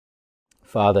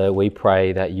Father, we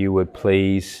pray that you would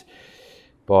please,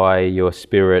 by your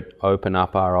Spirit, open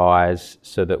up our eyes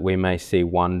so that we may see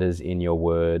wonders in your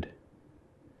word.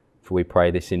 For we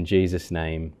pray this in Jesus'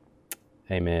 name.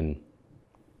 Amen.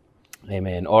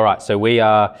 Amen. All right, so we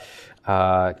are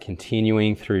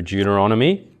continuing through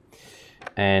Deuteronomy,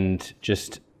 and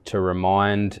just to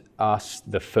remind us,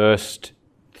 the first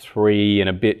 3 and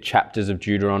a bit chapters of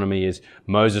Deuteronomy is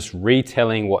Moses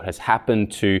retelling what has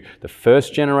happened to the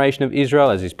first generation of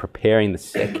Israel as he's preparing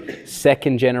the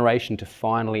second generation to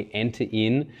finally enter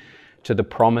in to the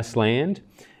promised land.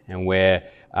 And we're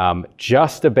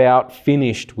just about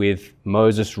finished with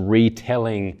Moses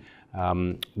retelling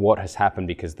what has happened,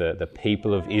 because the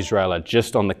people of Israel are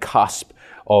just on the cusp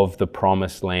of the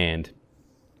promised land.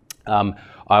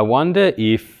 I wonder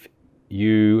if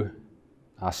you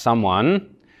are someone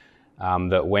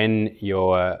that when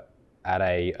you're at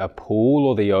a pool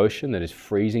or the ocean that is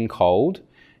freezing cold,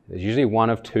 there's usually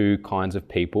one of two kinds of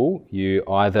people. You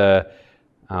either,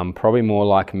 probably more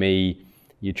like me,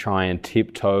 you try and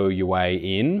tiptoe your way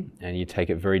in and you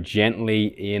take it very gently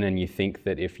in, and you think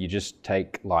that if you just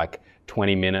take like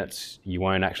 20 minutes, you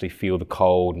won't actually feel the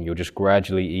cold and you'll just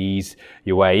gradually ease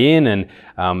your way in.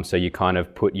 And so you kind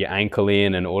of put your ankle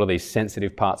in and all of these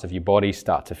sensitive parts of your body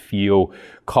start to feel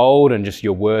cold, and just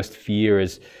your worst fear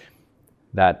is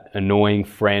that annoying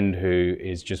friend who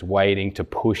is just waiting to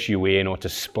push you in or to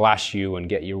splash you and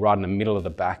get you right in the middle of the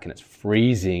back, and it's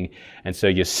freezing. And so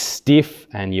you're stiff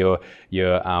and you're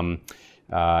trying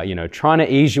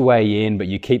to ease your way in, but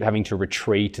you keep having to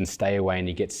retreat and stay away, and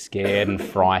you get scared and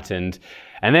frightened.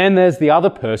 And then there's the other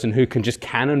person who can just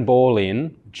cannonball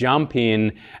in, jump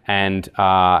in, and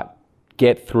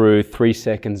get through 3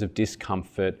 seconds of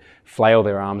discomfort, flail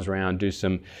their arms around, do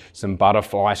some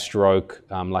butterfly stroke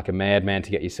like a madman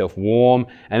to get yourself warm,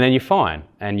 and then you're fine,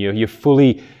 and you're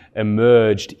fully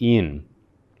immersed in.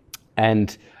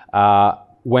 And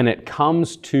when it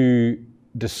comes to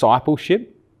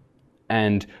discipleship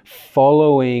and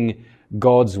following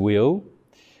God's will,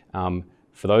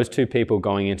 for those two people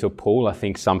going into a pool, I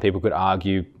think some people could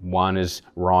argue one is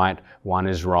right, one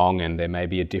is wrong, and there may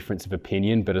be a difference of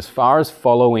opinion. But as far as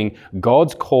following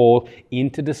God's call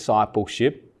into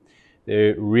discipleship,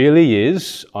 there really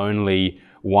is only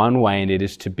one way, and it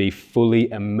is to be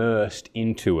fully immersed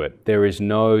into it. There is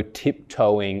no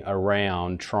tiptoeing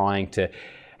around trying to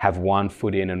have one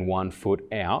foot in and one foot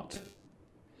out,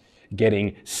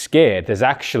 getting scared. There's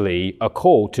actually a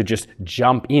call to just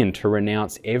jump in, to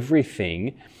renounce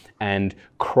everything and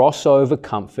cross over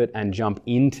comfort and jump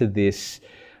into this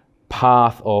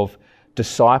path of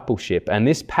discipleship. And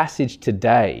this passage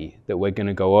today that we're going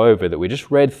to go over, that we just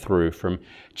read through from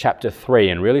chapter 3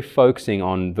 and really focusing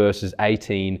on verses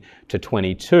 18 to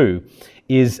 22,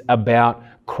 is about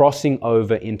crossing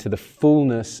over into the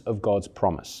fullness of God's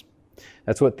promise.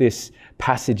 That's what this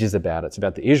passage is about. It's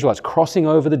about the Israelites crossing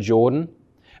over the Jordan,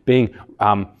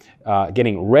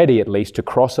 getting ready at least to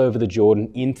cross over the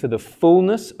Jordan into the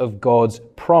fullness of God's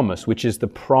promise, which is the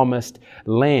promised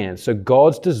land. So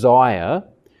God's desire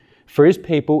for his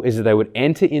people is that they would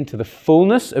enter into the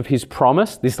fullness of his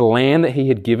promise, this land that he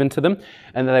had given to them,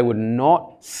 and that they would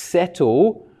not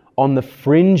settle on the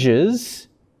fringes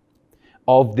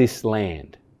of this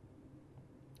land.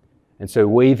 And so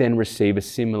we then receive a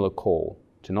similar call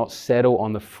to not settle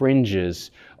on the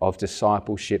fringes of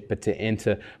discipleship, but to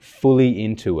enter fully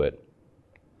into it.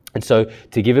 And so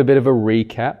to give a bit of a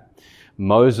recap,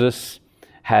 Moses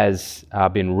has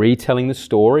been retelling the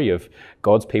story of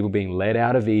God's people being led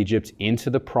out of Egypt into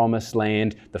the promised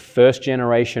land. The first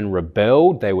generation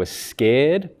rebelled. They were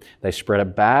scared. They spread a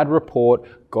bad report.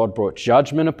 God brought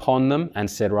judgment upon them and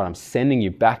said, right, I'm sending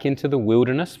you back into the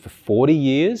wilderness for 40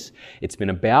 years. It's been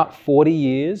about 40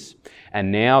 years.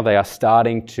 And now they are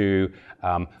starting to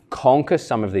conquer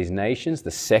some of these nations.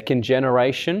 The second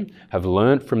generation have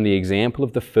learned from the example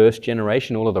of the first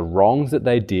generation, all of the wrongs that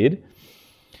they did.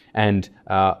 And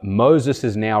Moses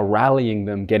is now rallying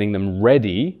them, getting them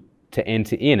ready to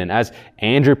enter in. And as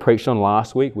Andrew preached on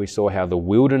last week, we saw how the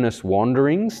wilderness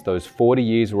wanderings, those 40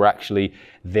 years, were actually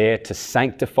there to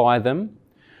sanctify them,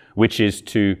 which is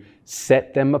to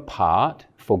set them apart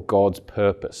for God's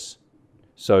purpose.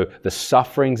 So the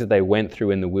sufferings that they went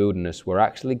through in the wilderness were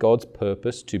actually God's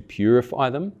purpose to purify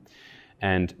them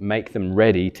and make them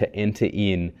ready to enter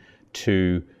in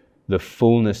to the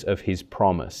fullness of his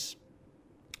promise.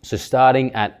 So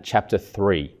starting at chapter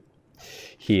 3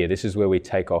 here, this is where we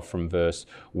take off from verse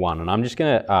 1. And I'm just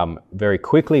going to very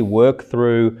quickly work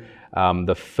through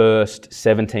the first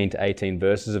 17 to 18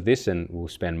 verses of this, and we'll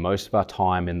spend most of our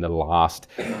time in the last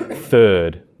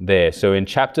third there. So in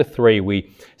chapter 3,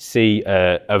 we see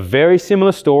a very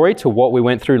similar story to what we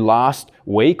went through last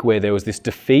week, where there was this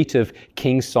defeat of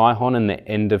King Sihon in the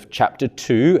end of chapter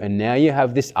 2, and now you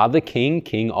have this other king,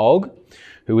 King Og,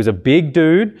 who was a big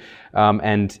dude,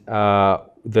 and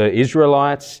the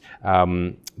Israelites,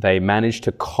 they managed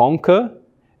to conquer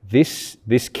this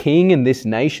king and this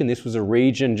nation. This was a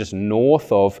region just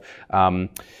north of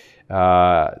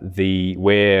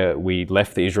where we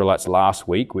left the Israelites last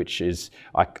week, which is,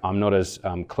 I'm not as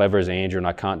clever as Andrew, and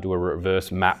I can't do a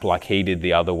reverse map like he did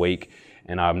the other week.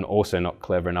 And I'm also not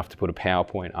clever enough to put a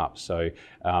PowerPoint up. So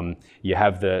you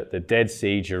have the Dead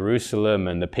Sea, Jerusalem,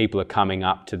 and the people are coming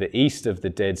up to the east of the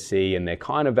Dead Sea, and they're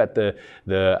kind of at the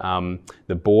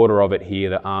border of it here,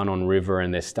 the Arnon River,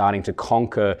 and they're starting to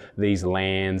conquer these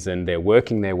lands, and they're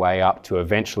working their way up to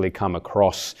eventually come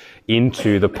across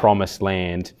into the Promised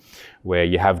Land, where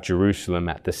you have Jerusalem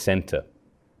at the center.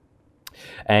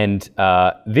 And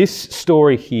this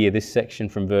story here, this section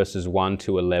from verses 1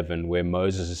 to 11, where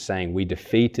Moses is saying, we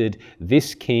defeated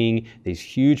this king, these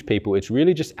huge people, it's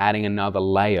really just adding another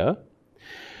layer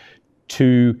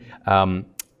to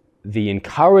the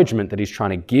encouragement that he's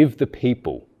trying to give the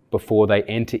people before they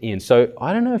enter in. So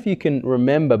I don't know if you can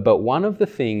remember, but one of the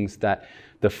things that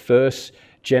the first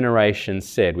generation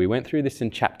said, we went through this in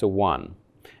chapter 1,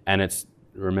 and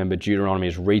remember, Deuteronomy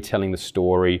is retelling the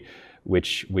story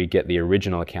which we get the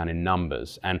original account in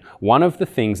Numbers. And one of the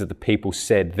things that the people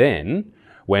said then,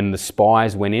 when the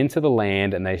spies went into the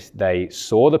land and they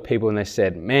saw the people, and they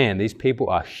said, man, these people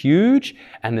are huge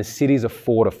and the cities are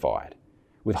fortified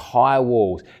with high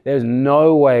walls. There's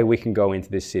no way we can go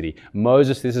into this city.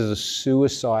 Moses, this is a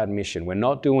suicide mission. We're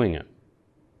not doing it.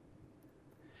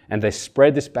 And they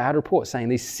spread this bad report saying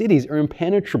these cities are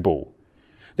impenetrable.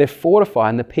 They're fortified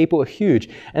and the people are huge.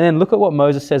 And then look at what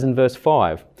Moses says in verse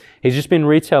 5. He's just been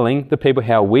retelling the people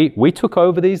how we took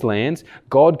over these lands.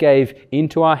 God gave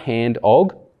into our hand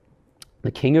Og,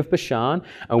 the king of Bashan,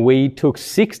 and we took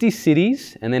 60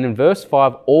 cities. And then in verse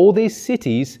 5, all these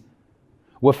cities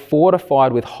were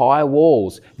fortified with high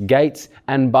walls, gates,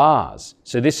 and bars.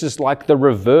 So this is like the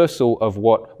reversal of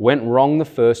what went wrong the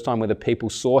first time, where the people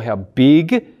saw how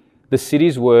big the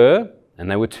cities were, and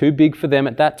they were too big for them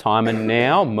at that time. And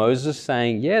now Moses is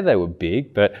saying, yeah, they were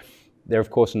big, but they're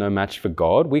of course no match for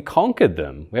God. We conquered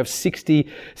them. We have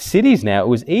 60 cities now. It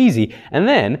was easy. And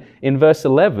then in verse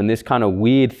 11, this kind of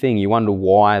weird thing, you wonder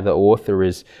why the author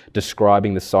is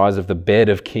describing the size of the bed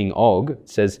of King Og. It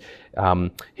says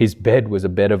his bed was a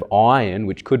bed of iron,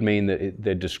 which could mean that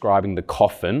they're describing the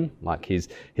coffin, like his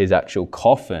actual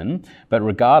coffin. But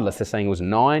regardless, they're saying it was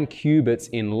 9 cubits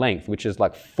in length, which is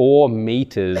like 4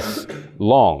 meters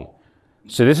long.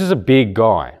 So this is a big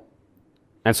guy.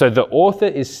 And so the author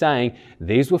is saying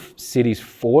these were cities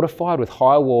fortified with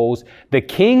high walls. The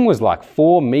king was like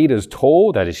 4 meters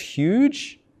tall. That is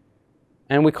huge.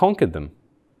 And we conquered them.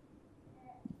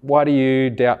 Why do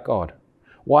you doubt God?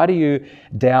 Why do you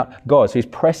doubt God? So he's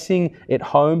pressing it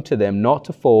home to them not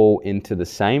to fall into the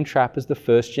same trap as the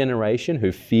first generation,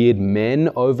 who feared men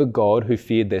over God, who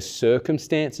feared their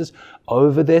circumstances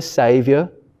over their Savior.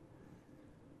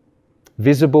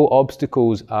 Visible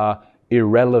obstacles are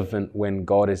irrelevant when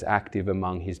God is active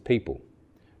among his people.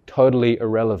 Totally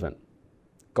irrelevant.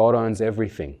 God owns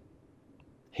everything.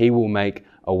 He will make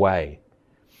a way.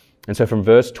 And so from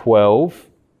verse 12,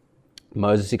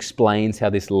 Moses explains how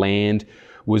this land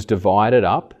was divided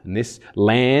up. And this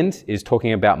land is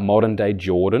talking about modern-day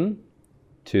Jordan,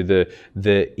 to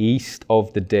the east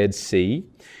of the Dead Sea.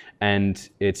 And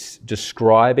it's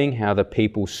describing how the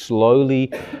people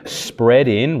slowly spread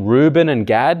in. Reuben and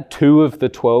Gad, 2 of the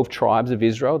 12 tribes of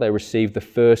Israel, they received the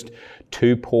first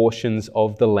 2 portions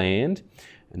of the land.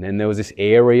 And then there was this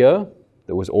area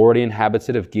that was already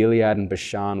inhabited of Gilead and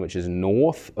Bashan, which is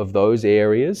north of those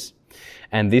areas.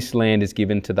 And this land is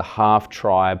given to the half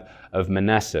tribe of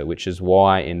Manasseh, which is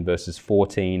why in verses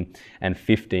 14 and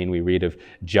 15 we read of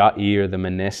Jair the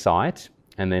Manassite.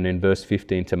 And then in verse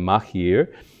 15 to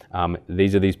Machir,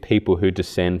 these are these people who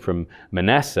descend from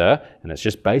Manasseh, and it's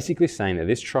just basically saying that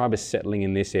this tribe is settling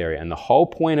in this area. And the whole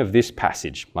point of this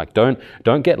passage, like don't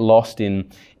get lost in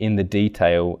the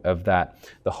detail of that.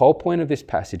 The whole point of this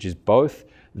passage is both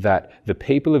that the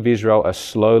people of Israel are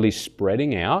slowly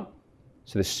spreading out,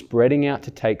 so they're spreading out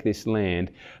to take this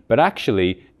land, but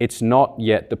actually it's not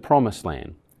yet the promised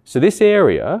land. So this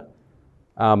area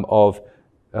of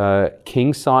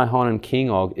King Sihon and King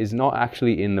Og is not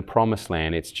actually in the promised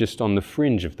land. It's just on the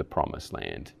fringe of the promised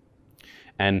land.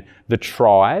 And the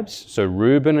tribes, so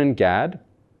Reuben and Gad,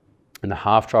 and the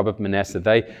half-tribe of Manasseh,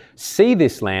 they see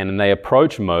this land and they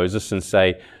approach Moses and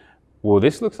say, well,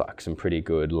 this looks like some pretty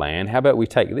good land. How about we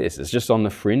take this? It's just on the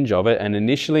fringe of it. And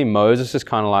initially Moses is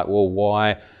kind of like, well,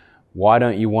 why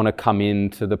don't you want to come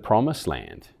into the promised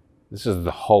land? This is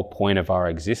the whole point of our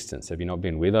existence. Have you not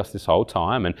been with us this whole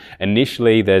time? And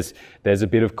initially there's a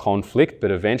bit of conflict,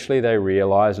 but eventually they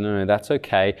realize, no, that's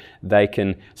okay. They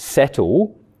can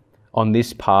settle on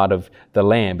this part of the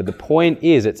land. But the point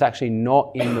is, it's actually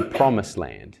not in the promised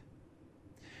land.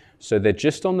 So they're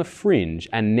just on the fringe.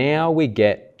 And now we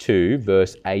get to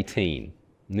verse 18.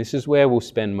 And this is where we'll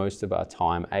spend most of our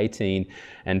time, 18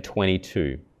 and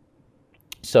 22.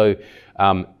 So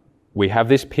we have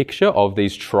this picture of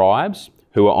these tribes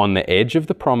who are on the edge of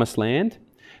the promised land.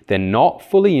 They're not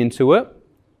fully into it.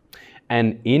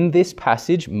 And in this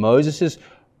passage, Moses is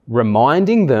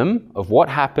reminding them of what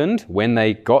happened when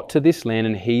they got to this land.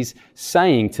 And he's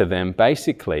saying to them,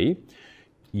 basically,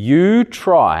 you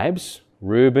tribes,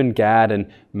 Reuben, Gad,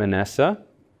 and Manasseh,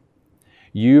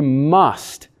 you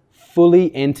must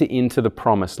fully enter into the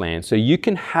promised land. So you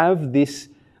can have this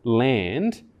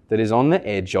land that is on the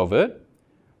edge of it,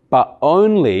 but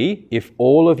only if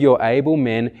all of your able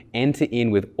men enter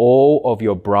in with all of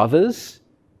your brothers,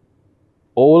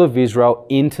 all of Israel,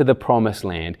 into the promised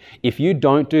land. If you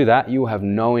don't do that, you will have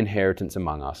no inheritance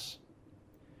among us.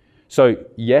 So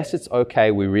yes, it's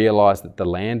okay. We realize that the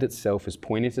land itself is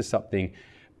pointing to something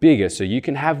bigger. So you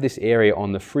can have this area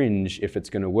on the fringe if it's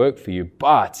going to work for you.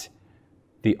 But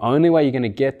the only way you're going to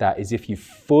get that is if you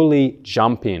fully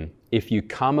jump in. If you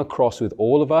come across with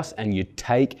all of us and you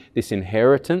take this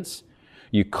inheritance,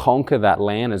 you conquer that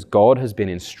land as God has been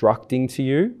instructing to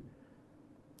you.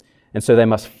 And so they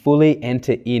must fully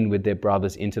enter in with their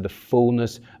brothers into the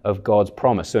fullness of God's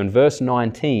promise. So in verse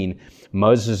 19,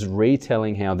 Moses is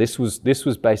retelling how this was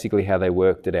basically how they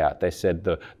worked it out. They said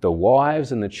the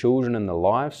wives and the children and the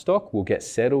livestock will get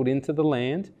settled into the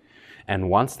land. And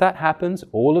once that happens,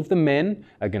 all of the men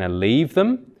are going to leave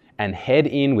them and head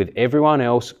in with everyone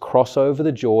else, cross over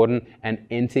the Jordan and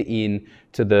enter in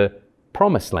to the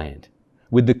promised land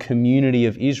with the community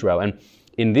of Israel. And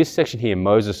in this section here,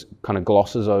 Moses kind of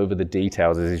glosses over the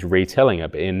details as he's retelling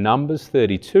it. But in Numbers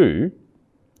 32,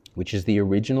 which is the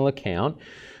original account,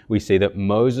 we see that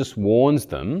Moses warns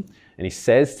them and he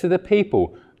says to the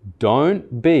people,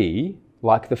 don't be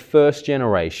like the first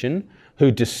generation who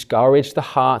discouraged the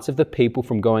hearts of the people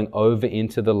from going over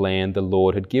into the land the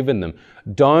Lord had given them.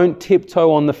 Don't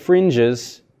tiptoe on the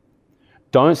fringes.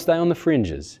 Don't stay on the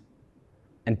fringes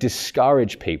and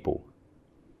discourage people.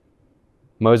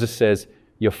 Moses says,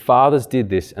 your fathers did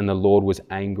this and the Lord was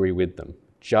angry with them.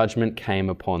 Judgment came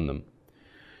upon them.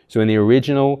 So in the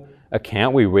original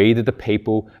account, we read that the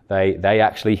people, they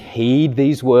actually heed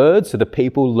these words. So the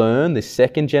people learn, the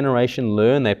second generation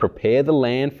learn, they prepare the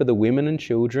land for the women and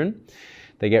children.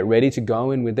 They get ready to go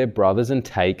in with their brothers and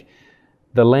take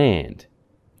the land.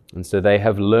 And so they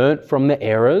have learnt from the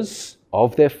errors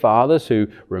of their fathers who,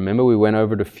 remember we went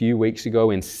over it a few weeks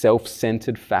ago, in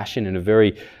self-centered fashion, in a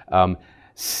very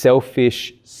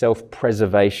selfish,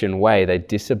 self-preservation way. They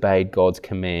disobeyed God's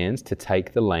commands to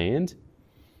take the land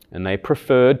and they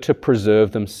preferred to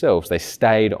preserve themselves. They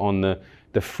stayed on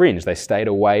the fringe. They stayed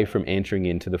away from entering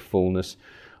into the fullness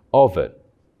of it.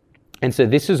 And so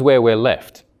this is where we're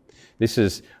left. This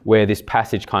is where this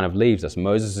passage kind of leaves us.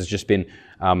 Moses has just been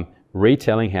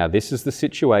retelling how this is the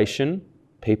situation.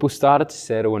 People started to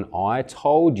settle and I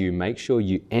told you, make sure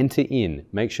you enter in.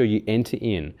 Make sure you enter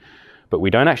in. But we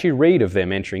don't actually read of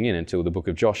them entering in until the book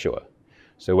of Joshua.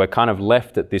 So we're kind of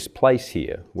left at this place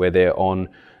here where they're on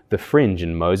the fringe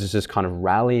and Moses is kind of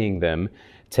rallying them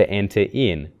to enter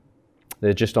in.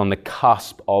 They're just on the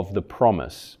cusp of the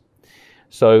promise.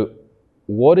 So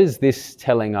what is this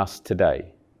telling us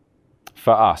today?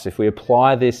 For us, if we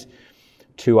apply this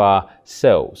to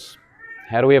ourselves,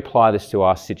 how do we apply this to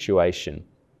our situation?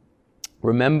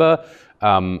 Remember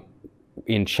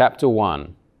in chapter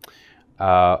 1,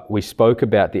 we spoke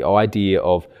about the idea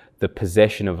of the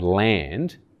possession of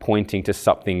land pointing to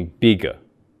something bigger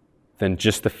than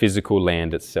just the physical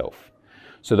land itself.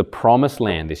 So the promised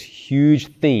land, this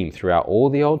huge theme throughout all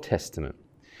the Old Testament,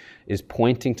 is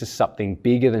pointing to something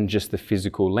bigger than just the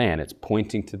physical land. It's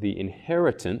pointing to the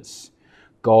inheritance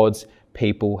God's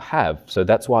people have. So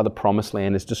that's why the promised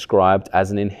land is described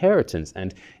as an inheritance.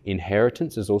 And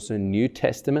inheritance is also New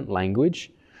Testament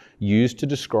language used to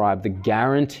describe the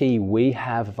guarantee we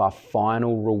have of our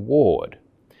final reward,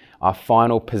 our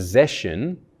final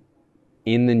possession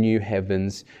in the new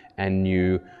heavens and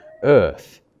new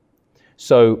earth.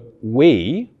 So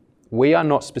we are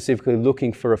not specifically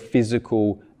looking for a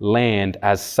physical land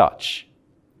as such.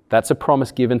 That's a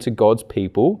promise given to God's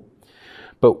people.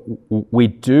 But we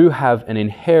do have an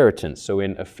inheritance. So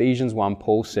in Ephesians 1,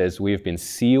 Paul says we have been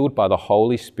sealed by the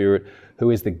Holy Spirit, who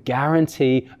is the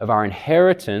guarantee of our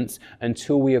inheritance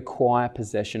until we acquire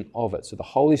possession of it. So the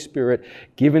Holy Spirit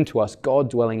given to us,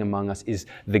 God dwelling among us, is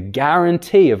the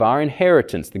guarantee of our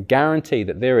inheritance, the guarantee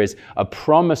that there is a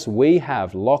promise we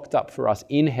have locked up for us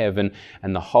in heaven,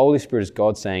 and the Holy Spirit is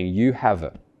God saying, you have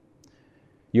it.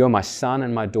 You are my son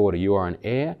and my daughter. You are an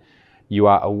heir. You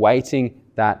are awaiting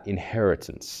that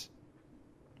inheritance.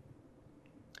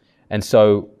 And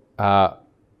so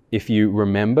if you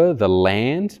remember the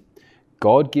land,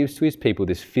 God gives to his people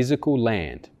this physical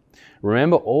land.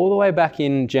 Remember all the way back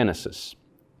in Genesis,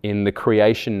 in the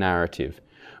creation narrative,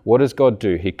 what does God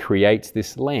do? He creates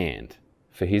this land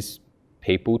for his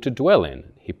people to dwell in.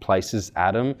 He places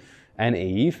Adam and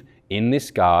Eve in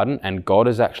this garden, and God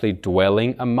is actually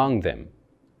dwelling among them,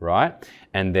 right?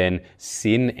 And then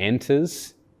sin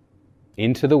enters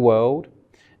into the world.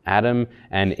 Adam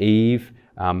and Eve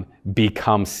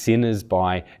become sinners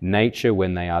by nature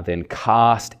when they are then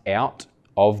cast out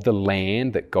of the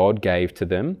land that God gave to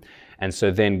them. And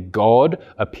so then God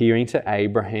appearing to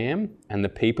Abraham and the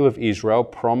people of Israel,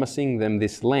 promising them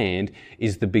this land,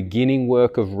 is the beginning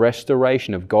work of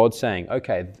restoration, of God saying,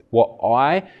 okay, what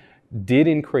I did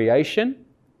in creation,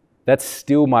 that's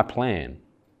still my plan.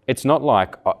 It's not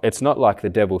like the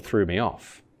devil threw me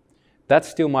off. That's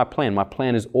still my plan. My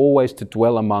plan is always to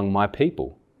dwell among my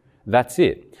people. That's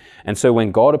it. And so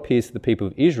when God appears to the people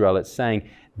of Israel, it's saying,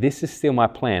 this is still my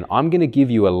plan. I'm going to give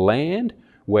you a land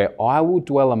where I will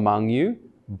dwell among you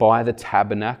by the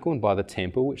tabernacle and by the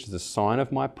temple, which is a sign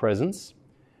of my presence.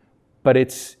 But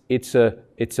it's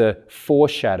a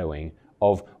foreshadowing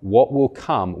of what will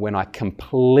come when I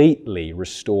completely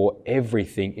restore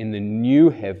everything in the new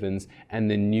heavens and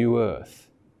the new earth.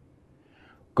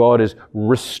 God is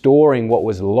restoring what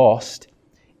was lost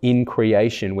in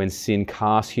creation when sin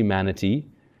cast humanity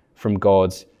from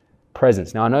God's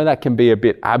presence. Now, I know that can be a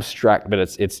bit abstract, but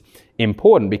it's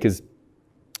important because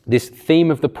this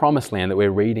theme of the promised land that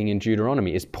we're reading in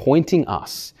Deuteronomy is pointing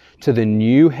us to the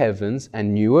new heavens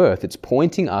and new earth. It's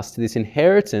pointing us to this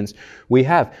inheritance we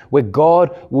have where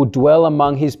God will dwell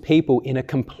among his people in a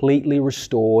completely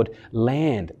restored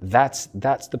land. That's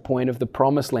the point of the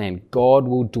promised land. God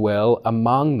will dwell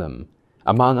among them,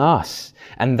 among us.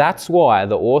 And that's why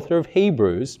the author of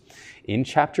Hebrews in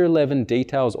chapter 11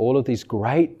 details all of these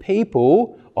great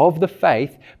people of the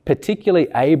faith, particularly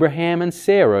Abraham and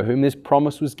Sarah, whom this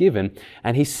promise was given.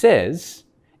 And he says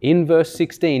in verse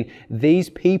 16, these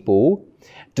people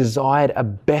desired a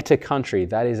better country,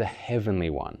 that is a heavenly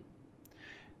one.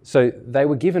 So they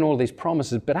were given all these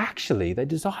promises, but actually they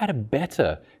desired a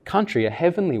better country, a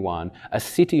heavenly one, a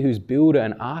city whose builder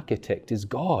and architect is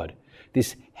God,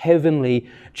 this heavenly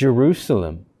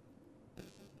Jerusalem.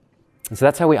 And so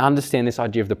that's how we understand this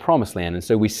idea of the promised land. And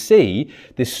so we see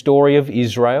this story of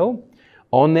Israel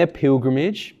on their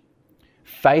pilgrimage,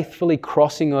 faithfully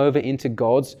crossing over into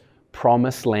God's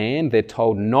promised land. They're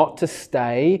told not to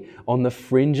stay on the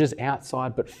fringes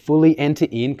outside, but fully enter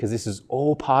in, because this is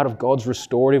all part of God's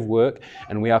restorative work,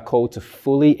 and we are called to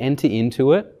fully enter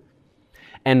into it.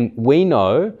 And we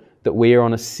know that we are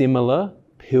on a similar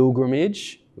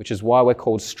pilgrimage, which is why we're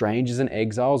called strangers and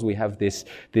exiles. We have this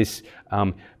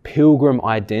pilgrim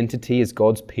identity as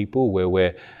God's people, where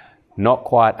we're not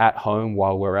quite at home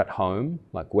while we're at home,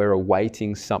 like we're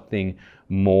awaiting something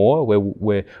more.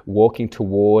 We're walking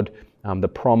toward the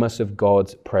promise of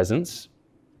God's presence.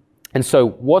 And so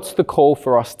what's the call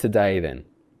for us today then?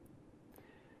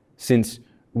 Since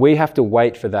we have to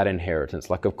wait for that inheritance,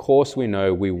 like of course we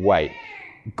know we wait.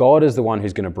 God is the one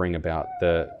who's going to bring about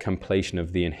the completion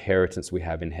of the inheritance we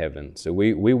have in heaven. So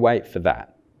we wait for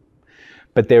that.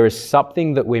 But there is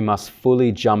something that we must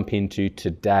fully jump into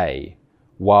today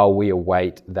while we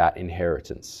await that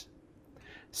inheritance.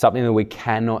 Something that we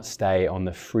cannot stay on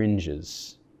the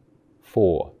fringes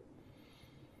for.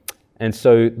 And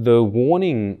so the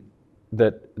warning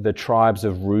that the tribes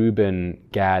of Reuben,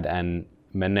 Gad, and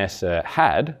Manasseh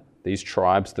had, these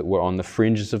tribes that were on the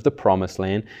fringes of the promised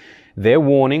land, their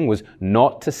warning was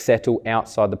not to settle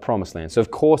outside the promised land. So of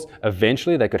course,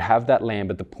 eventually they could have that land,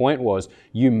 but the point was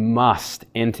you must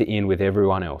enter in with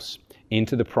everyone else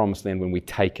into the promised land when we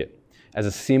take it, as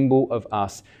a symbol of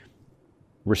us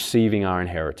receiving our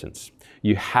inheritance.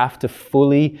 You have to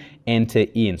fully enter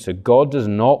in. So God does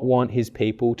not want his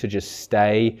people to just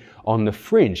stay on the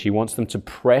fringe. He wants them to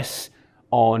press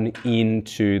on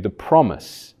into the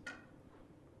promise.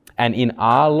 And in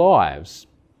our lives,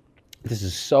 this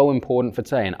is so important for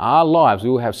today. In our lives, we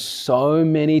will have so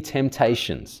many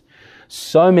temptations,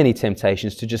 so many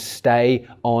temptations to just stay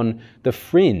on the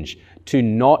fringe, to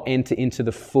not enter into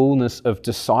the fullness of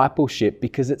discipleship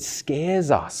because it scares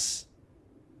us.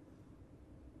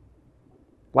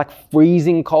 Like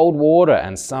freezing cold water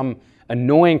and some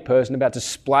annoying person about to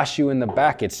splash you in the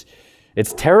back. It's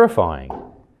terrifying.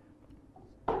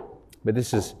 But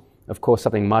this is, of course,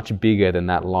 something much bigger than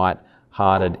that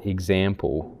light-hearted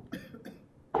example.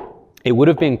 It would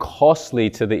have been costly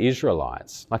to the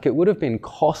Israelites. Like it would have been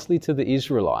costly to the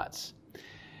Israelites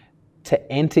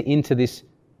to enter into this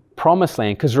promised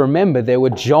land. Because remember, there were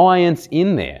giants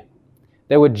in there.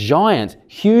 There were giants,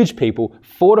 huge people,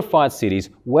 fortified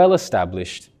cities,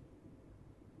 well-established,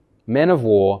 men of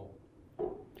war. And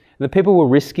the people were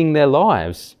risking their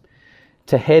lives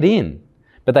to head in.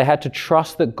 But they had to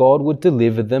trust that God would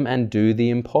deliver them and do the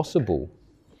impossible.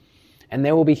 And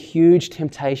there will be huge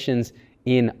temptations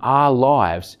in our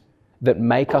lives that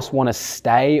make us want to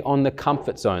stay on the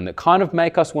comfort zone, that kind of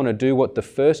make us want to do what the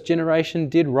first generation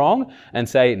did wrong and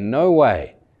say, no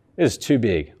way, this is too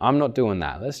big. I'm not doing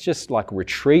that. Let's just like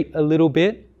retreat a little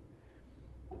bit.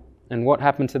 And what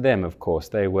happened to them, of course?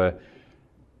 They were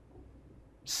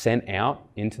sent out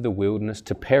into the wilderness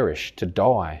to perish, to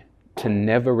die, to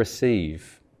never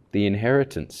receive the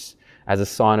inheritance as a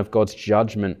sign of God's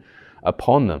judgment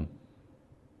upon them.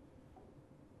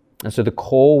 And so the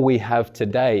call we have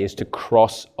today is to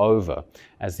cross over.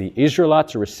 As the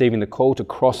Israelites are receiving the call to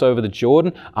cross over the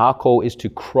Jordan, our call is to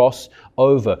cross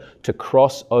over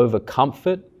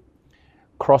comfort,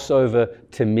 cross over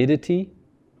timidity,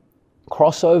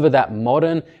 cross over that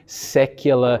modern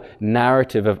secular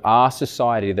narrative of our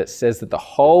society that says that the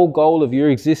whole goal of your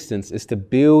existence is to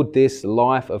build this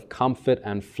life of comfort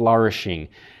and flourishing.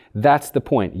 That's the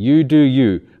point. You do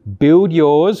you. Build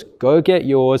yours, go get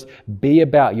yours, be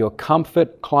about your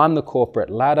comfort, climb the corporate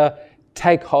ladder,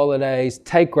 take holidays,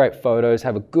 take great photos,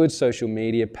 have a good social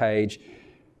media page,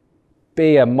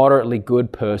 be a moderately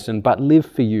good person, but live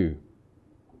for you.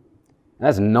 And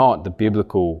that's not the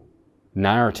biblical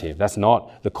narrative. That's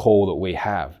not the call that we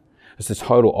have. It's the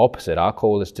total opposite. Our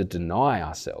call is to deny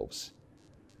ourselves.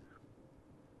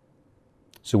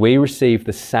 So we receive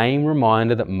the same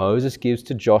reminder that Moses gives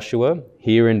to Joshua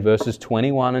here in verses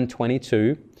 21 and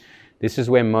 22. This is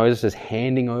where Moses is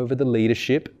handing over the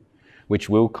leadership, which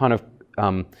we'll kind of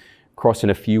cross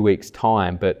in a few weeks'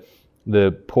 time. But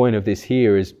the point of this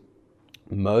here is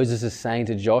Moses is saying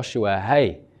to Joshua,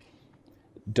 hey,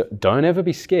 don't ever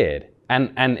be scared.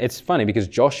 And it's funny because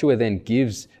Joshua then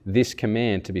gives this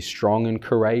command to be strong and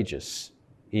courageous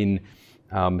in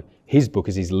his book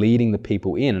as he's leading the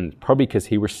people in, and probably because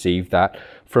he received that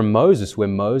from Moses, where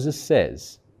Moses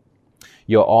says,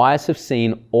 your eyes have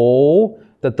seen all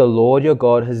that the Lord your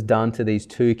God has done to these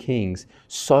two kings.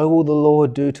 So will the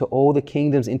Lord do to all the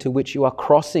kingdoms into which you are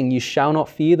crossing. You shall not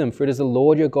fear them, for it is the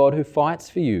Lord your God who fights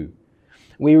for you.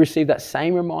 We receive that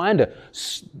same reminder.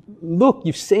 Look,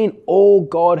 you've seen all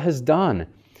God has done,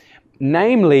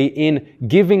 namely in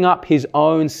giving up his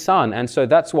own son. And so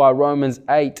that's why Romans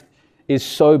 8 is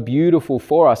so beautiful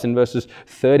for us in verses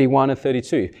 31 and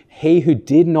 32. He who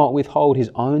did not withhold his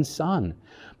own son,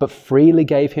 but freely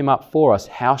gave him up for us,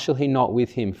 how shall he not with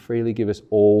him freely give us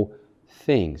all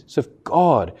things? So if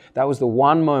God, that was the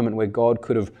one moment where God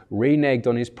could have reneged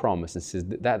on his promise and says,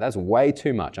 that's way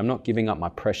too much. I'm not giving up my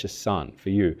precious son for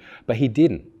you. But he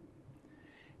didn't.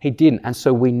 He didn't. And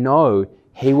so we know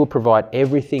he will provide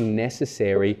everything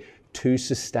necessary to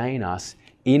sustain us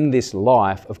in this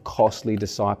life of costly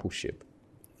discipleship.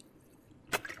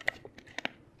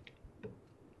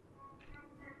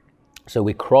 So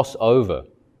we cross over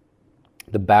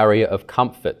the barrier of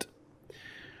comfort,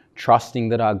 trusting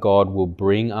that our God will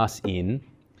bring us in,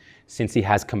 since he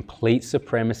has complete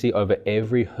supremacy over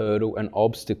every hurdle and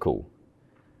obstacle.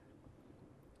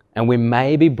 And we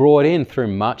may be brought in through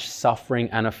much suffering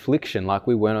and affliction, like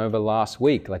we went over last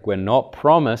week. Like we're not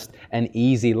promised an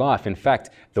easy life. In fact,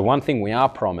 the one thing we are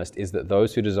promised is that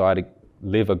those who desire to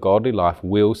live a godly life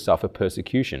will suffer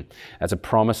persecution. That's a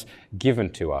promise given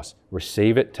to us.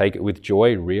 Receive it, take it with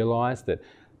joy, realize that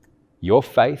your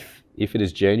faith, if it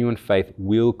is genuine faith,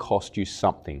 will cost you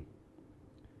something.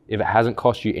 If it hasn't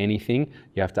cost you anything,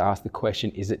 you have to ask the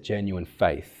question, is it genuine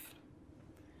faith?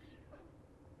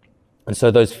 And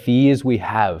so those fears we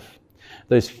have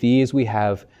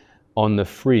on the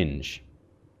fringe,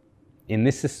 in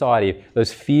this society,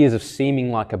 those fears of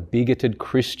seeming like a bigoted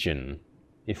Christian,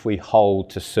 if we hold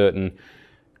to certain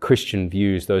Christian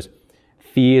views, those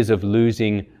fears of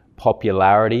losing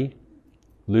popularity,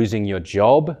 losing your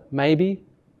job maybe,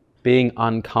 being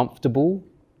uncomfortable,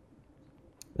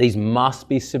 these must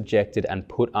be subjected and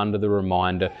put under the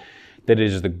reminder that it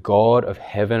is the God of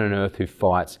heaven and earth who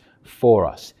fights for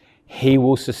us. He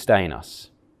will sustain us.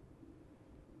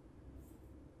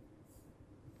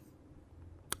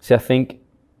 So I think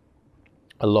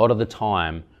a lot of the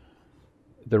time,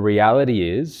 the reality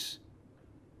is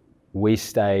we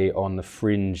stay on the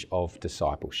fringe of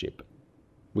discipleship.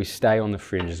 We stay on the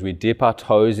fringes. We dip our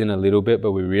toes in a little bit,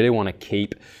 but we really want to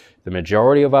keep the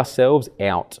majority of ourselves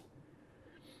out.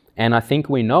 And I think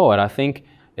we know it. I think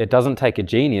it doesn't take a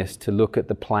genius to look at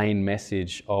the plain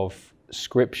message of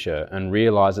Scripture and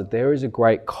realize that there is a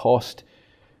great cost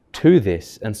to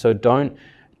this. And so don't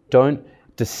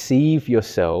deceive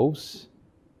yourselves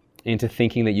into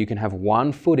thinking that you can have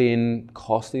one foot in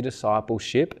costly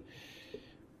discipleship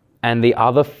and the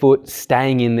other foot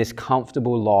staying in this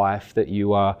comfortable life that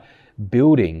you are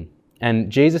building.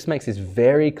 And Jesus makes this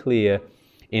very clear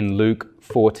in Luke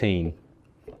 14.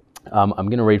 I'm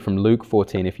going to read from Luke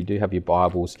 14. If you do have your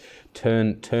Bibles,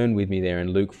 turn with me there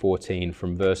in Luke 14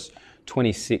 from verse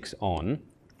 26 on.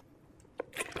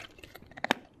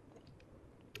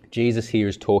 Jesus here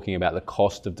is talking about the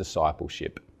cost of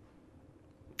discipleship.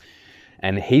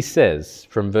 And he says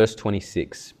from verse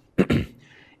 26,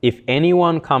 "If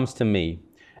anyone comes to me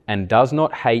and does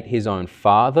not hate his own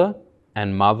father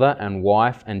and mother and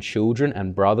wife and children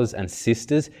and brothers and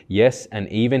sisters, yes, and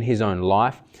even his own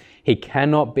life, he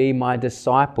cannot be my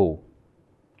disciple.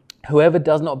 Whoever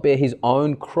does not bear his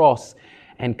own cross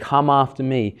and come after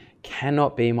me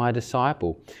cannot be my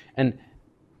disciple." And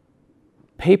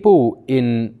people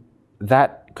in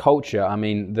that culture, I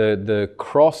mean, the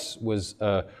cross was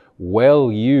a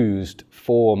well-used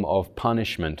form of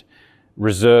punishment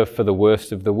reserved for the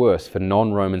worst of the worst, for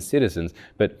non-Roman citizens.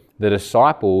 But the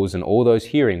disciples and all those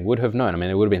hearing would have known. I mean,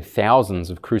 there would have been thousands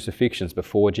of crucifixions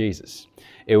before Jesus.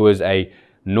 It was a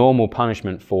normal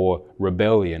punishment for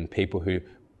rebellion, people who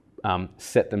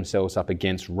set themselves up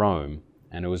against Rome.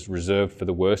 And it was reserved for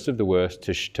the worst of the worst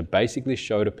to basically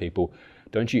show to people,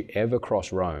 don't you ever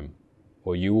cross Rome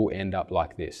or you will end up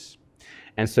like this.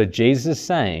 And so Jesus is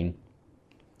saying,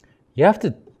 you have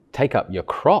to take up your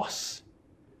cross.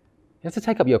 You have to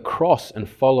take up your cross and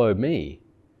follow me.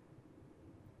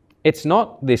 It's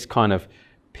not this kind of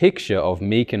picture of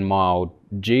meek and mild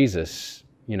Jesus,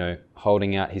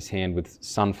 holding out his hand with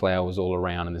sunflowers all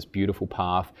around and this beautiful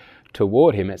path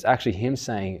toward him. It's actually him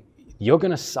saying, you're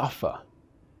going to suffer.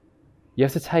 You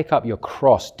have to take up your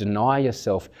cross, deny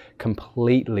yourself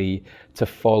completely to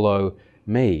follow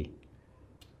me.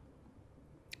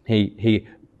 He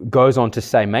goes on to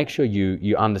say, make sure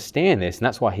you understand this, and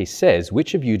that's why he says,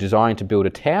 which of you desiring to build a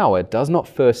tower does not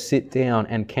first sit down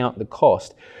and count the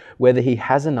cost, whether he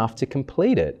has enough to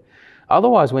complete it?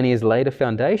 Otherwise, when he has laid a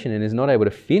foundation and is not able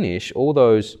to finish, all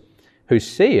those who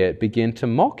see it begin to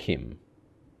mock him,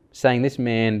 saying, this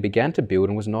man began to build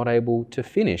and was not able to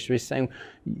finish. So he's saying,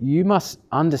 you must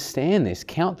understand this,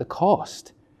 count the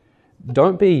cost.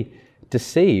 Don't be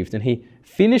deceived. And he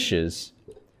finishes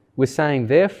with saying,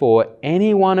 therefore,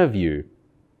 any one of you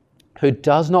who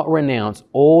does not renounce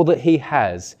all that he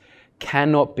has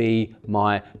cannot be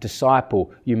my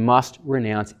disciple. You must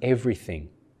renounce everything.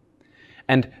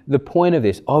 And the point of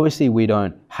this, obviously we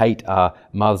don't hate our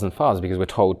mothers and fathers because we're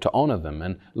told to honor them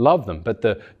and love them. But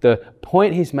the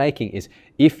point he's making is,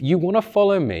 if you want to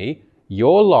follow me,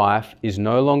 your life is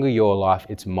no longer your life,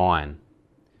 it's mine.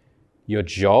 Your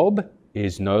job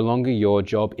is no longer your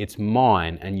job, it's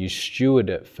mine, and you steward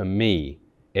it for me.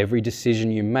 Every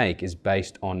decision you make is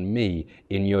based on me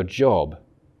in your job.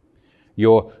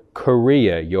 Your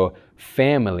career, your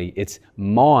family, it's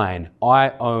mine. I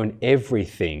own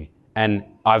everything. And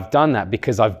I've done that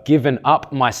because I've given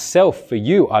up myself for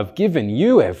you. I've given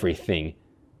you everything.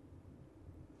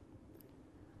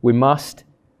 We must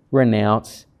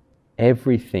renounce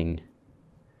everything.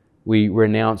 We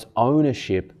renounce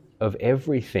ownership of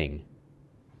everything.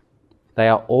 They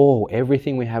are all,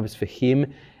 everything we have is for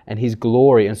him and his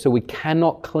glory. And so we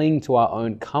cannot cling to our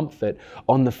own comfort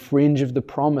on the fringe of the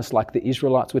promise like the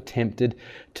Israelites were tempted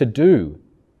to do.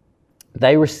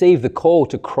 They received the call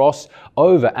to cross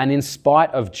over, and in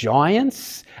spite of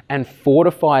giants and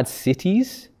fortified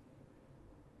cities,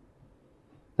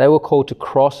 they were called to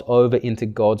cross over into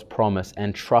God's promise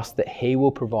and trust that he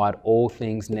will provide all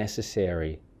things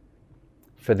necessary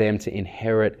for them to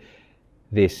inherit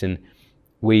this. And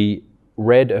we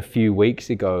read a few weeks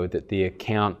ago that the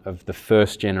account of the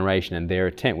first generation and their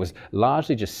attempt was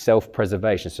largely just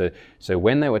self-preservation. So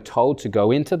when they were told to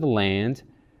go into the land,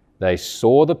 they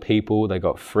saw the people, they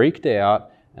got freaked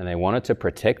out, and they wanted to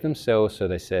protect themselves, so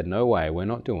they said, no way, we're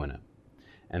not doing it.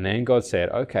 And then God said,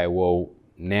 okay, well,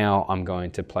 now I'm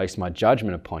going to place my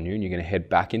judgment upon you, and you're going to head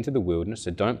back into the wilderness, so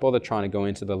don't bother trying to go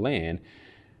into the land.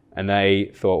 And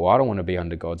they thought, well, I don't want to be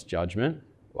under God's judgment.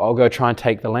 I'll go try and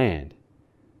take the land.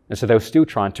 And so they were still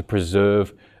trying to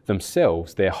preserve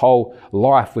themselves. Their whole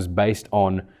life was based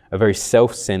on a very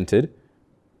self-centered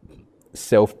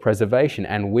self-preservation.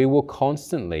 And we will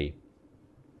constantly,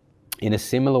 in a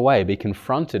similar way, be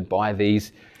confronted by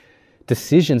these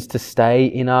decisions to stay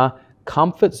in our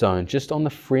comfort zone, just on the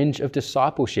fringe of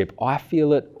discipleship. I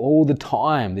feel it all the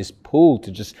time, this pull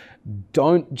to just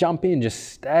don't jump in,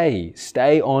 just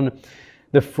stay on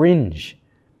the fringe.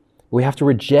 We have to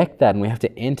reject that and we have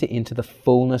to enter into the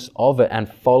fullness of it and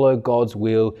follow God's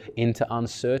will into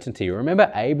uncertainty.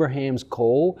 Remember Abraham's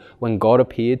call when God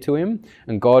appeared to him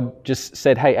and God just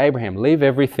said, hey, Abraham, leave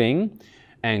everything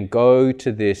and go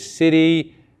to this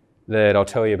city that I'll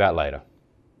tell you about later.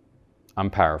 I'm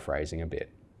paraphrasing a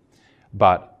bit.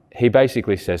 But he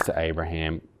basically says to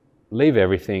Abraham, leave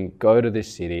everything, go to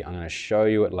this city. I'm going to show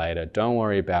you it later. Don't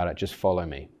worry about it. Just follow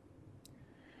me.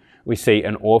 We see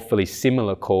an awfully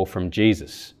similar call from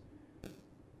Jesus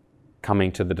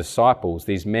coming to the disciples.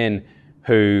 These men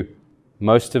who,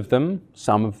 most of them,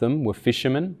 some of them were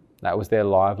fishermen. That was their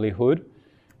livelihood.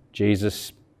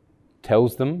 Jesus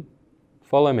tells them,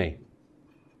 follow me.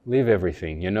 Leave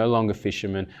everything. You're no longer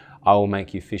fishermen. I will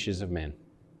make you fishers of men.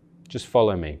 Just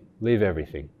follow me. Leave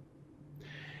everything.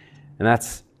 And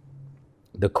that's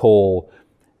the call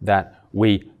that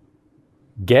we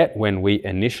get when we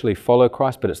initially follow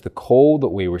Christ, but it's the call that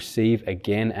we receive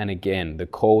again and again, the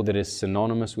call that is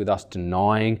synonymous with us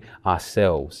denying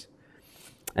ourselves.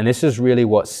 And this is really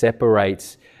what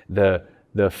separates the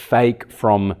fake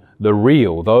from the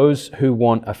real. Those who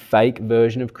want a fake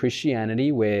version of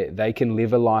Christianity where they can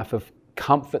live a life of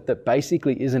comfort that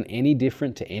basically isn't any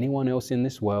different to anyone else in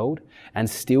this world and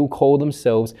still call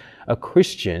themselves a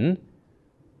Christian,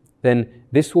 then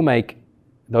this will make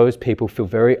those people feel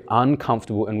very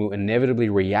uncomfortable and will inevitably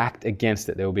react against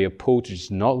it. There will be a pull to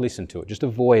just not listen to it, just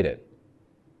avoid it.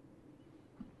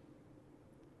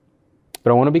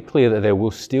 But I want to be clear that there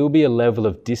will still be a level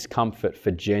of discomfort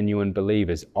for genuine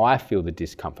believers. I feel the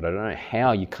discomfort. I don't know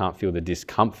how you can't feel the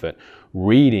discomfort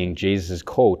reading Jesus'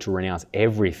 call to renounce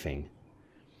everything.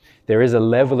 There is a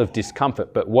level of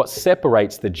discomfort, but what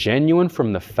separates the genuine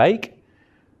from the fake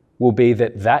will be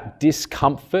that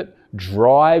discomfort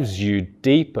drives you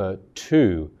deeper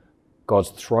to God's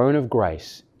throne of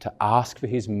grace, to ask for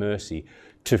His mercy,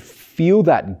 to feel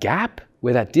that gap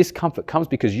where that discomfort comes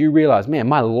because you realize, man,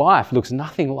 my life looks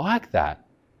nothing like that.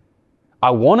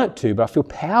 I want it to, but I feel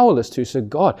powerless to. So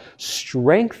God,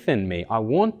 strengthen me. I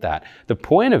want that. The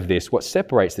point of this, what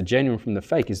separates the genuine from the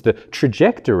fake, is the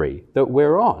trajectory that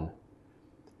we're on.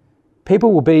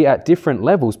 People will be at different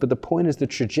levels, but the point is the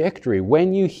trajectory.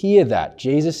 When you hear that,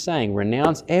 Jesus saying,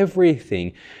 renounce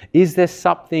everything, is there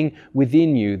something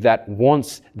within you that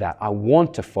wants that? I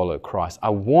want to follow Christ. I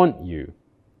want you.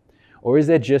 Or is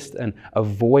there just an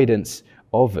avoidance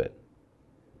of it?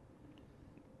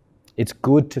 It's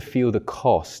good to feel the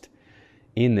cost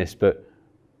in this, but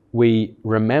we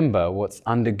remember what's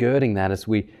undergirding that is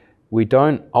we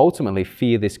don't ultimately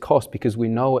fear this cost because we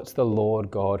know it's the Lord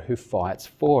God who fights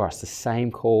for us. The same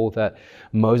call that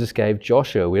Moses gave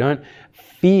Joshua. We don't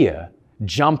fear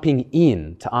jumping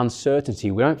into uncertainty.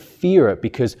 We don't fear it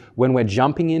because when we're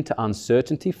jumping into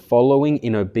uncertainty, following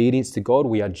in obedience to God,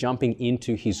 we are jumping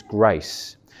into His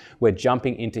grace. We're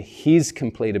jumping into His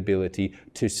complete ability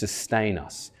to sustain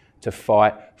us, to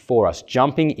fight for us.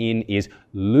 Jumping in is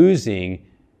losing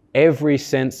every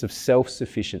sense of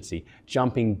self-sufficiency,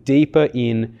 jumping deeper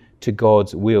in to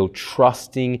God's will,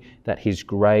 trusting that His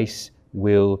grace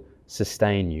will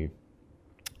sustain you.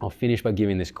 I'll finish by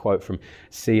giving this quote from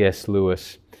C.S.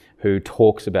 Lewis, who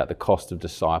talks about the cost of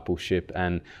discipleship.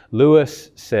 And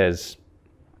Lewis says,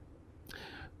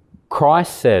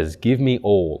 Christ says, give me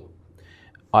all.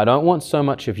 I don't want so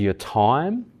much of your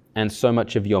time and so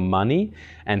much of your money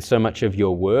and so much of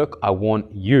your work. I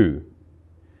want you.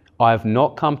 I have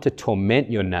not come to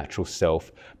torment your natural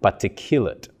self, but to kill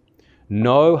it.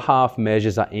 No half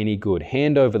measures are any good.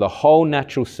 Hand over the whole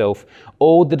natural self,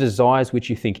 all the desires which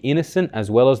you think innocent, as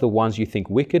well as the ones you think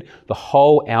wicked, the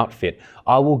whole outfit.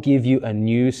 I will give you a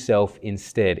new self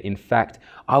instead. In fact,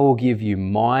 I will give you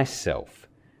myself.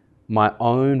 My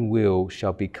own will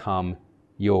shall become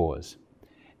yours.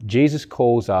 Jesus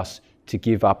calls us to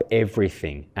give up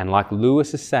everything. And like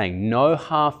Lewis is saying, no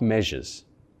half measures.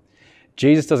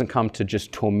 Jesus doesn't come to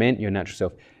just torment your natural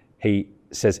self. He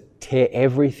says, tear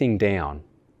everything down.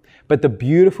 But the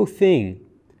beautiful thing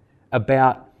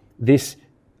about this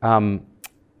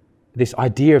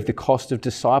idea of the cost of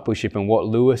discipleship and what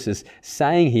Lewis is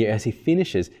saying here as he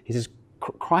finishes, he says,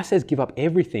 Christ says, give up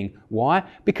everything. Why?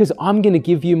 Because I'm going to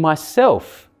give you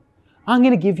myself. I'm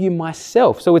going to give you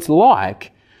myself. So it's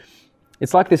like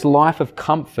It's like this life of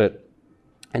comfort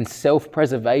and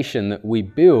self-preservation that we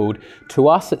build. To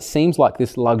us, it seems like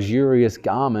this luxurious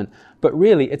garment, but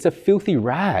really it's a filthy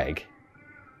rag.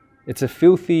 It's a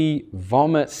filthy,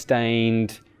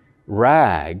 vomit-stained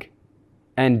rag.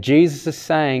 And Jesus is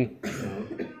saying,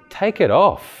 take it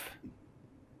off.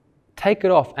 Take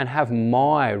it off and have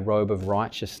my robe of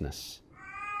righteousness.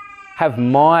 Have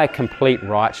my complete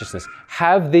righteousness.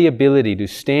 Have the ability to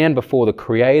stand before the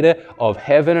Creator of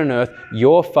heaven and earth,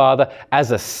 your Father, as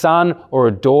a son or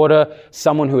a daughter,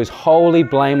 someone who is holy,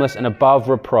 blameless, and above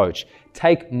reproach.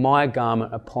 Take my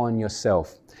garment upon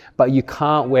yourself. But you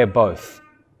can't wear both.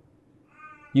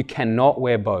 You cannot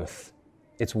wear both.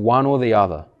 It's one or the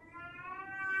other.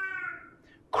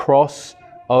 Cross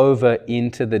over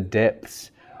into the depths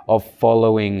of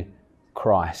following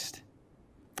Christ.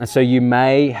 And so you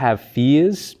may have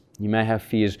fears. You may have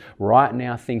fears right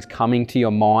now, things coming to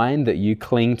your mind that you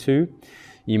cling to.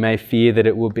 You may fear that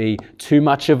it will be too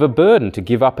much of a burden to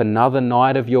give up another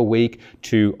night of your week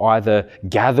to either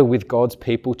gather with God's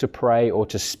people to pray or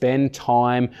to spend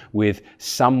time with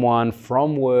someone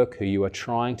from work who you are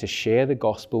trying to share the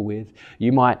gospel with.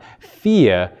 You might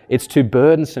fear it's too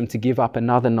burdensome to give up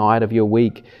another night of your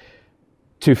week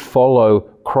to follow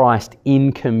Christ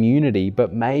in community,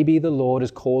 but maybe the Lord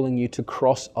is calling you to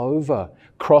cross over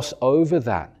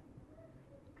that.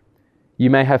 You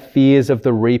may have fears of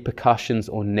the repercussions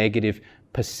or negative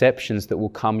perceptions that will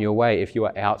come your way if you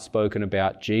are outspoken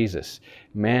about Jesus.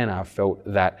 Man, I've felt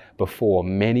that before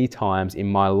many times in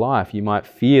my life. You might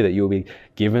fear that you'll be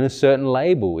given a certain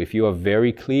label if you are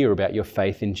very clear about your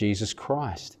faith in Jesus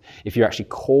Christ. If you're actually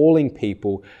calling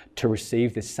people to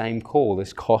receive this same call,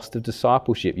 this cost of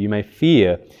discipleship, you may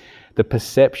fear the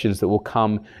perceptions that will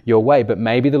come your way, but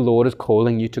maybe the Lord is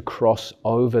calling you to cross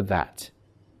over that.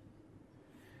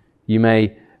 You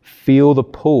may feel the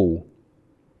pull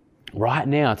right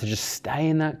now to just stay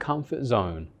in that comfort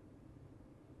zone.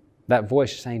 That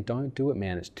voice is saying, don't do it,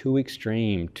 man. It's too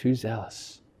extreme, too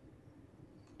zealous.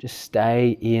 Just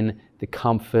stay in the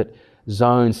comfort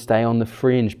zone, stay on the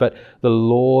fringe. But the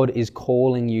Lord is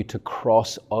calling you to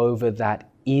cross over that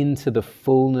into the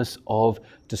fullness of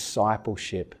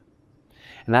discipleship.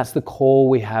 And that's the call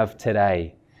we have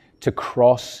today, to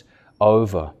cross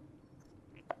over.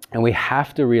 And we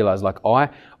have to realize, like, I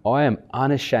am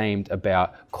unashamed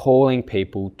about calling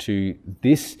people to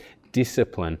this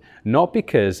discipline, not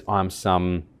because I'm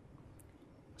some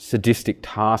sadistic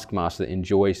taskmaster that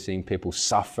enjoys seeing people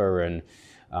suffer and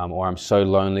or I'm so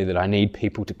lonely that I need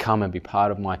people to come and be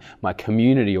part of my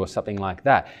community or something like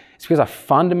that. It's because I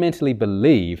fundamentally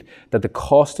believe that the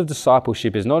cost of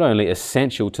discipleship is not only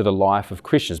essential to the life of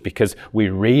Christians because we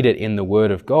read it in the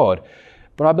Word of God,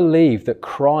 but I believe that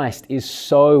Christ is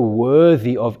so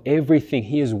worthy of everything.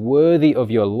 He is worthy of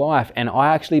your life. And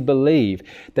I actually believe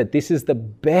that this is the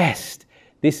best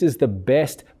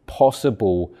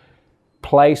possible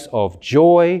place of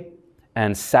joy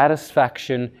and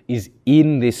satisfaction is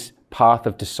in this path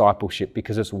of discipleship,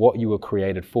 because it's what you were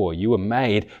created for. You were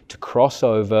made to cross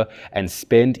over and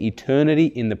spend eternity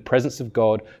in the presence of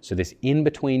God. So this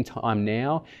in-between time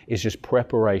now is just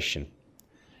preparation.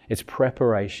 It's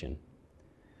preparation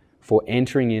for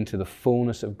entering into the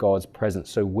fullness of God's presence.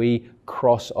 So we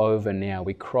cross over now.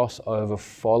 We cross over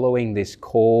following this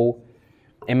call.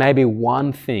 It may be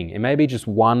one thing. It may be just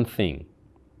one thing.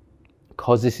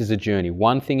 Because this is a journey.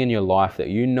 One thing in your life that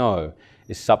you know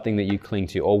is something that you cling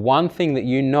to. Or one thing that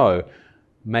you know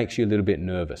makes you a little bit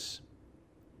nervous.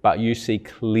 But you see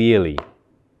clearly.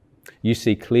 You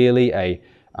see clearly a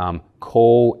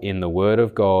call in the Word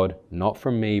of God, not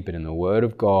from me, but in the Word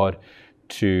of God,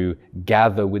 to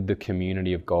gather with the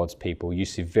community of God's people. You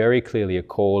see very clearly a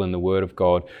call in the Word of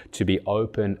God to be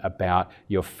open about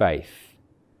your faith,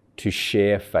 to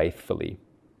share faithfully.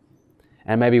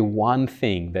 And maybe one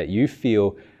thing that you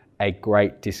feel a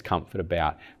great discomfort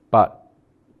about, but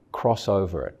cross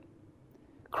over it.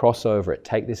 Cross over it.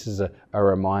 Take this as a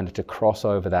reminder to cross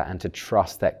over that and to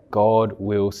trust that God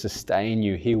will sustain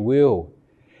you. He will.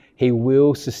 He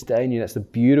will sustain you. That's the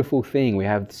beautiful thing. We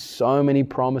have so many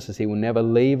promises. He will never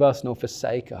leave us nor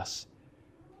forsake us.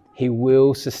 He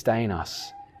will sustain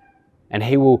us. And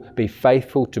He will be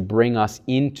faithful to bring us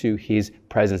into His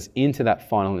presence, into that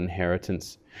final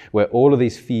inheritance, where all of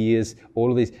these fears, all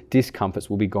of these discomforts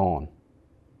will be gone.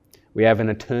 We have an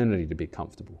eternity to be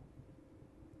comfortable.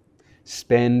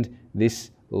 Spend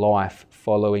this life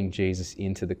following Jesus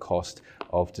into the cost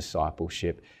of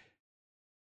discipleship.